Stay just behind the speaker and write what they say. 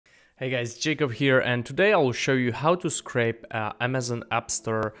Hey guys, Jacob here, and today I will show you how to scrape Amazon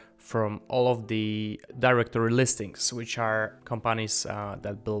Appstore from all of the directory listings, which are companies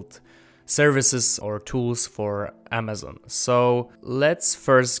that build services or tools for Amazon. So let's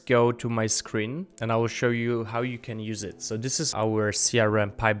first go to my screen and I will show you how you can use it. So this is our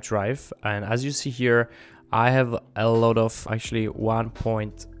CRM pipe drive, and as you see here, I have a lot of actually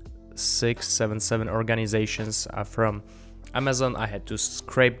 1.677 organizations from Amazon. I had to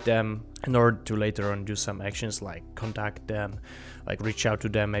scrape them in order to later on do some actions like contact them, like reach out to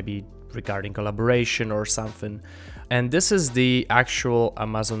them, maybe regarding collaboration or something. And this is the actual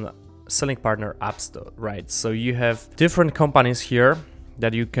Amazon selling partner Appstore, right? So you have different companies here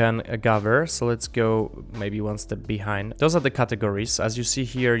that you can gather. So let's go maybe one step behind. Those are the categories. As you see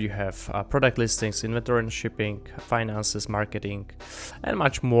here, you have product listings, inventory and shipping, finances, marketing, and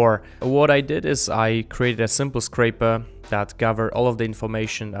much more. What I did is I created a simple scraper that gathered all of the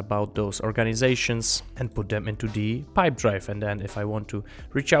information about those organizations and put them into the pipe drive. And then if I want to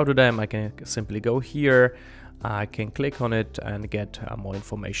reach out to them, I can simply go here. I can click on it and get more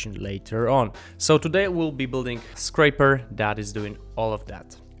information later on. So today we'll be building a scraper that is doing all of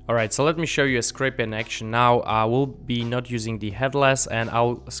that. Alright, so let me show you a scraper in action now. I will be not using the headless and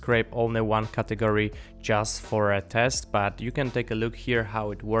I'll scrape only one category just for a test, but you can take a look here how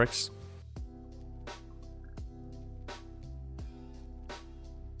it works.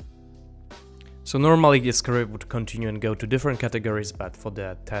 So normally this script would continue and go to different categories, but for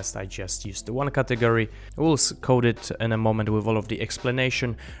the test I just used the one category. We'll code it in a moment with all of the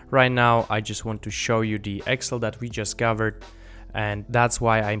explanation. Right now I just want to show you the Excel that we just gathered, and that's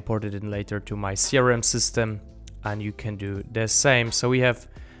why I imported it later to my CRM system, and you can do the same. So we have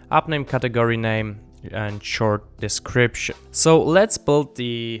app name, category name, and short description. So let's build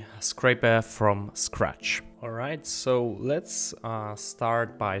the scraper from scratch. Alright, so let's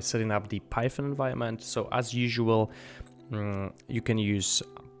start by setting up the Python environment. So as usual, you can use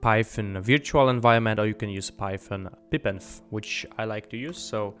Python virtual environment or you can use Python pipenv, which I like to use.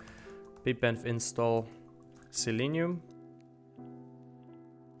 So pipenv install Selenium.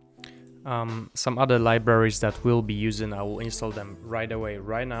 Some other libraries that we'll be using, I will install them right away,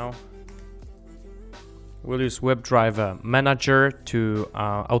 right now. We'll use WebDriver Manager to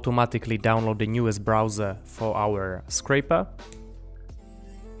automatically download the newest browser for our scraper.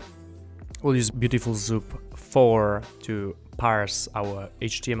 We'll use Beautiful Soup 4 to parse our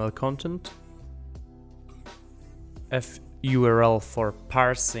HTML content. FURL for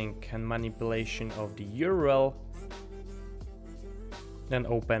parsing and manipulation of the URL. Then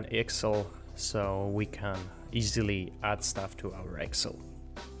open Excel so we can easily add stuff to our Excel.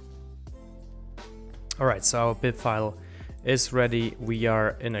 Alright, so our pip file is ready. We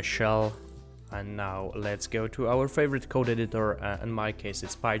are in a shell, and now let's go to our favorite code editor. In my case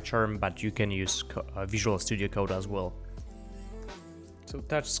it's PyCharm, but you can use Visual Studio Code as well. So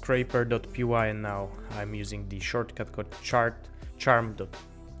touch scraper.py, and now I'm using the shortcut code charm,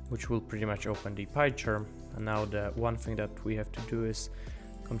 which will pretty much open the PyCharm. And now the one thing that we have to do is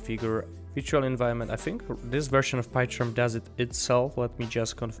configure virtual environment. I think this version of PyCharm does it itself. Let me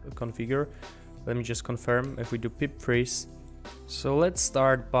just configure. Let me just confirm if we do pip freeze. So let's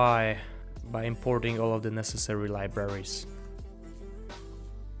start by importing all of the necessary libraries.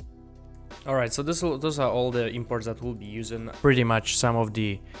 Alright, so those are all the imports that we'll be using. Pretty much some of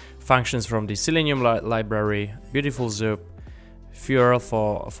the functions from the Selenium library, Beautiful Soup, FURL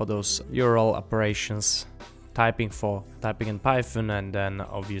for those URL operations, typing in Python, and then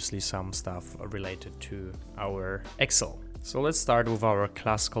obviously some stuff related to our Excel. So let's start with our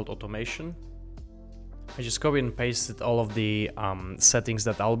class called automation. I just copy and pasted all of the settings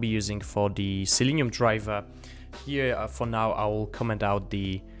that I'll be using for the Selenium driver. Here for now I will comment out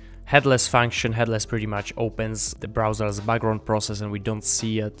the headless function. Headless pretty much opens the browser as a background process and we don't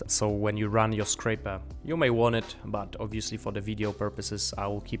see it. So when you run your scraper, you may want it, but obviously for the video purposes I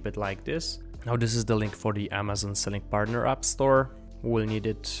will keep it like this. Now this is the link for the Amazon selling partner Appstore. We'll need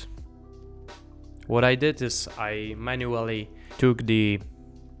it. What I did is I manually took the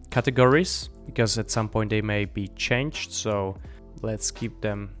categories because at some point they may be changed, so let's take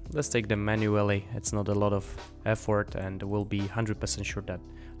them manually. It's not a lot of effort and we'll be 100% sure that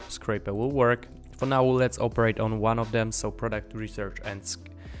scraper will work. For now let's operate on one of them, so product research and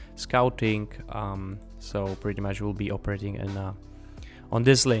scouting. So pretty much we'll be operating on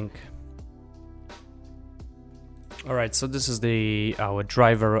this link. Alright, so this is our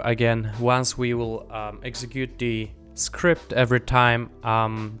driver again. Once we will execute the script every time,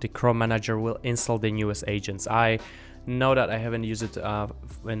 the Chrome manager will install the newest agents. I know that I haven't used it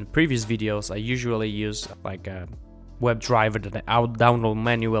in previous videos. I usually use like a WebDriver that I would download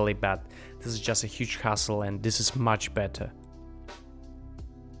manually, but this is just a huge hassle, and this is much better.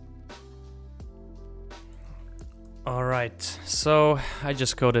 Alright, so I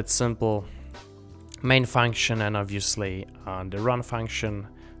just coded simple main function and obviously the run function.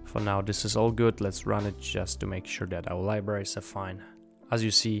 For now this is all good. Let's run it just to make sure that our libraries are fine. As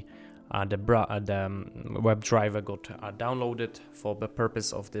you see, the WebDriver got downloaded for the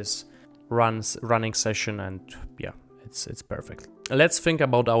purpose of this running session, and yeah, it's perfect. Let's think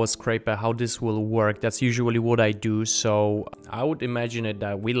about our scraper, how this will work. That's usually what I do. So I would imagine it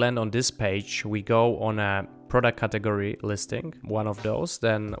that we land on this page, we go on a product category listing, one of those,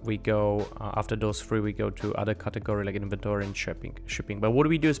 then we go after those three, we go to other category like inventory and shipping. But what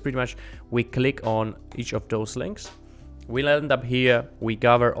we do is pretty much we click on each of those links, we land up here, we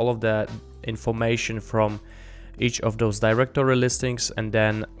gather all of the information from each of those directory listings, and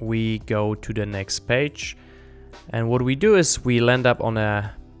then we go to the next page. And what we do is we land up on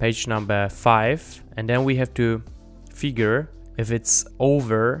a page number 5, and then we have to figure if it's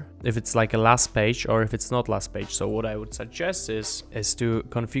like a last page or if it's not last page. So what I would suggest is to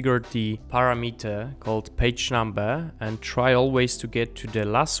configure the parameter called page number and try always to get to the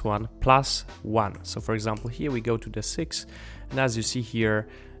last one plus 1. So for example, here we go to the 6, and as you see here,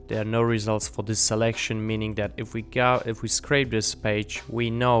 there are no results for this selection, meaning that if we scrape this page, we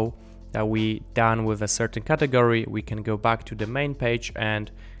know that we done with a certain category. We can go back to the main page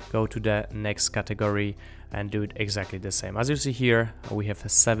and go to the next category and do it exactly the same. As you see here, we have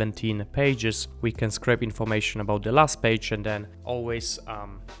 17 pages. We can scrape information about the last page, and then always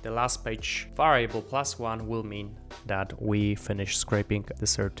the last page variable plus 1 will mean that we finish scraping the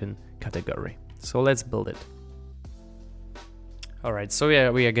certain category. So let's build it. All right, so yeah,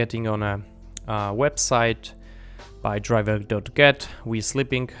 we are getting on a website by driver.get. We're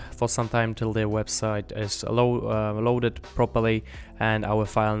sleeping for some time till the website is loaded properly, and our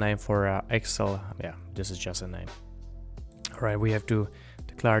file name for Excel, yeah, this is just a name. All right, we have to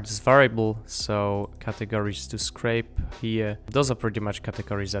declare this variable. So categories to scrape here, those are pretty much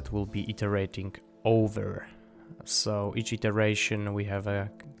categories that will be iterating over. So each iteration we have a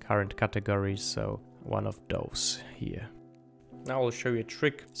current category, so one of those here. Now I'll show you a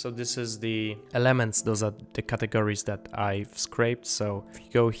trick. So this is the elements, those are the categories that I've scraped. So if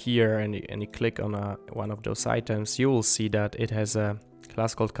you go here and you click on one of those items, you will see that it has a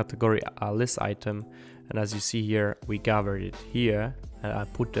class called category list item. And as you see here, we gathered it here and I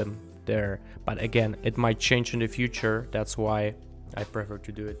put them there. But again, it might change in the future. That's why I prefer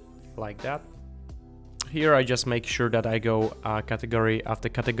to do it like that. Here I just make sure that I go category after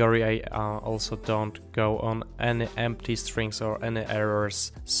category. I also don't go on any empty strings or any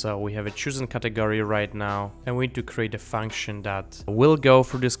errors. So we have a chosen category right now, and we need to create a function that will go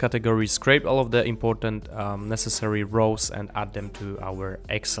through this category, scrape all of the important necessary rows and add them to our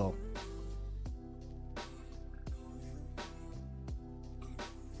Excel.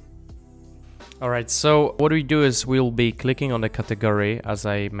 Alright, so what we do is we'll be clicking on the category as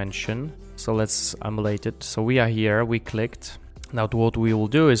I mentioned. So let's emulate it. So we are here, we clicked. Now what we will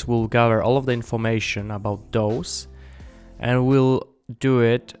do is we'll gather all of the information about those, and we'll do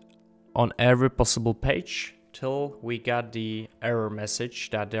it on every possible page till we got the error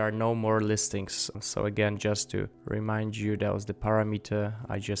message that there are no more listings. So again, just to remind you, that was the parameter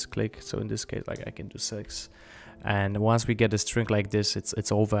I just clicked. So in this case, like I can do 6. And once we get a string like this,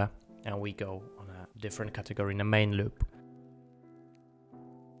 it's over, and we go on a different category in the main loop.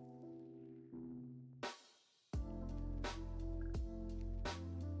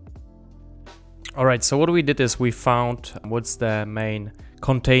 Alright, so what we did is we found what's the main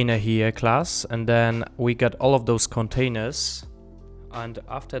container here class, and then we got all of those containers, and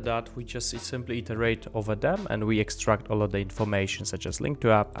after that we just simply iterate over them and we extract all of the information such as link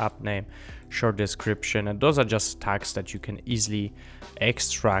to app name, short description, and those are just tags that you can easily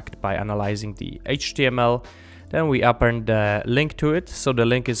extract by analyzing the HTML. Then we append the link to it. So the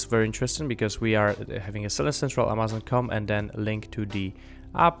link is very interesting because we are having a Selling Central Amazon.com and then link to the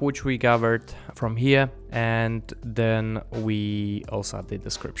app which we gathered from here, and then we also add the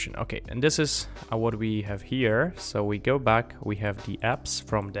description. Okay, and this is what we have here. So we go back, we have the apps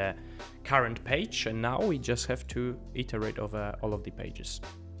from the current page, and now we just have to iterate over all of the pages.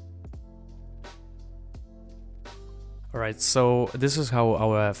 All right, so this is how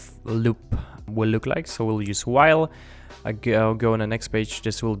our loop will look like. So we'll use while. I go on the next page.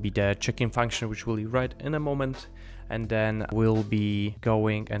 This will be the check-in function, which we'll write in a moment. And then we'll be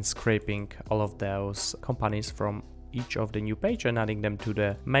going and scraping all of those companies from each of the new page and adding them to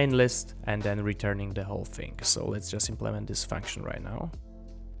the main list and then returning the whole thing. So let's just implement this function right now.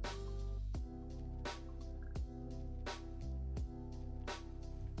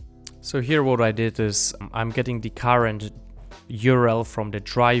 So here what I did is I'm getting the current URL from the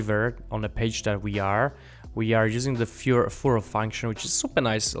driver on the page that we are. We are using the furl function, which is super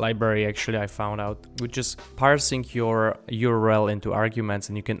nice library actually, I found out, which is parsing your URL into arguments,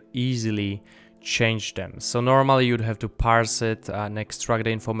 and you can easily change them. So normally you'd have to parse it and extract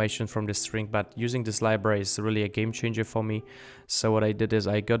the information from the string, but using this library is really a game changer for me. So what I did is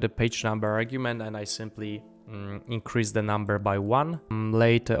I got the page number argument and I simply increase the number by 1.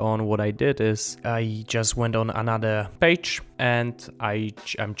 Later on what I did is I just went on another page and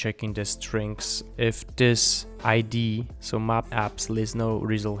I'm checking the strings if this ID, so map apps list no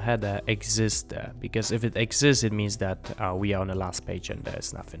result header, exists there, because if it exists it means that we are on the last page and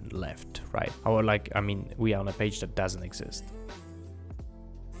there's nothing left, right? Or we are on a page that doesn't exist.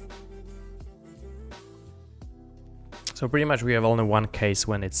 So pretty much we have only one case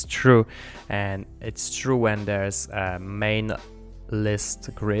when it's true, and it's true when there's a main list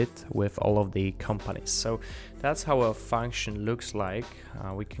grid with all of the companies. So that's how a function looks like.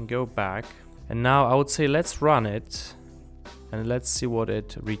 We can go back, and now I would say let's run it and let's see what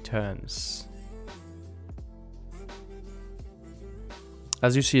it returns.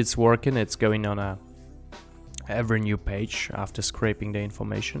 As you see, it's working. It's going on every new page after scraping the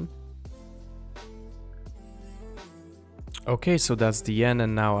information. Okay, so that's the end,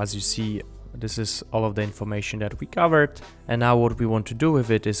 and now as you see, this is all of the information that we covered. And now what we want to do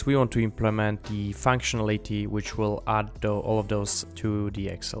with it is we want to implement the functionality which will add all of those to the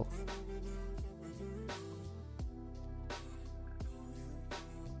Excel.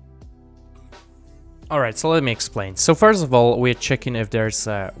 Alright, so let me explain. So first of all, we're checking if there's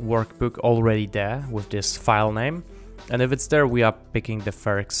a workbook already there with this file name. And if it's there, we are picking the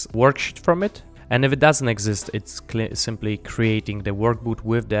first worksheet from it. And if it doesn't exist, it's simply creating the workbook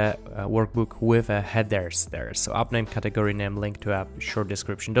with the headers there. So app name, category name, link to app, short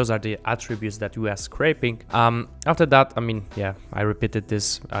description. Those are the attributes that we are scraping. After that, I repeated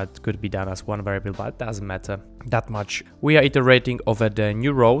this. It could be done as one variable, but it doesn't matter that much. We are iterating over the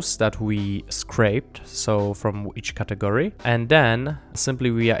new rows that we scraped, so from each category. And then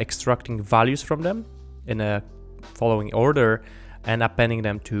simply we are extracting values from them in a following order and appending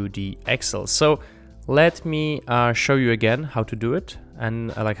them to the Excel. So let me show you again how to do it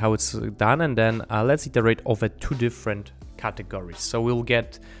and like how it's done, and then let's iterate over 2 different categories. So we'll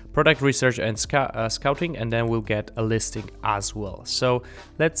get product research and scouting, and then we'll get a listing as well. So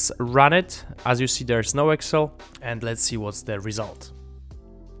let's run it. As you see, there's no Excel, and let's see what's the result.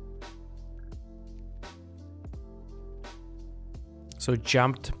 So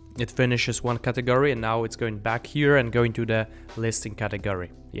it finishes one category, and now it's going back here and going to the listing category.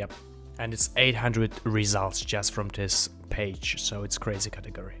 Yep. And it's 800 results just from this page. So it's crazy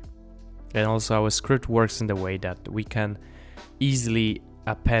category. And also our script works in the way that we can easily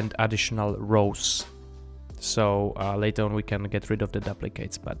append additional rows. So later on we can get rid of the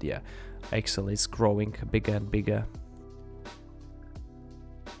duplicates, but yeah, Excel is growing bigger and bigger.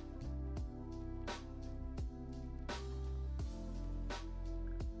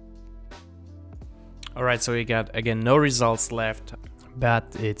 Alright, so we got again no results left,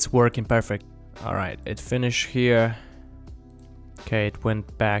 but it's working perfect. Alright, it finished here. Okay, it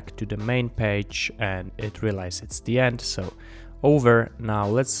went back to the main page and it realized it's the end. So over. Now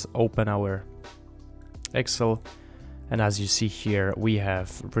let's open our Excel, and as you see here we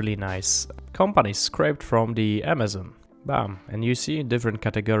have really nice companies scraped from the Amazon. Bam, and you see different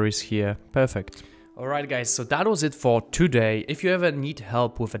categories here. Perfect. Alright guys, so that was it for today. If you ever need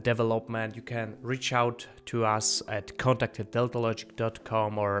help with a development, you can reach out to us at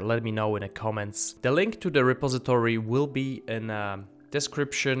contact@deltalogic.com or let me know in the comments. The link to the repository will be in the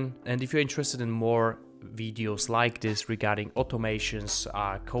description, and if you're interested in more videos like this regarding automations,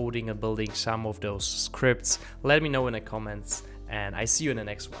 coding and building some of those scripts, let me know in the comments, and I see you in the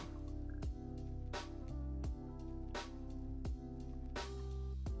next one.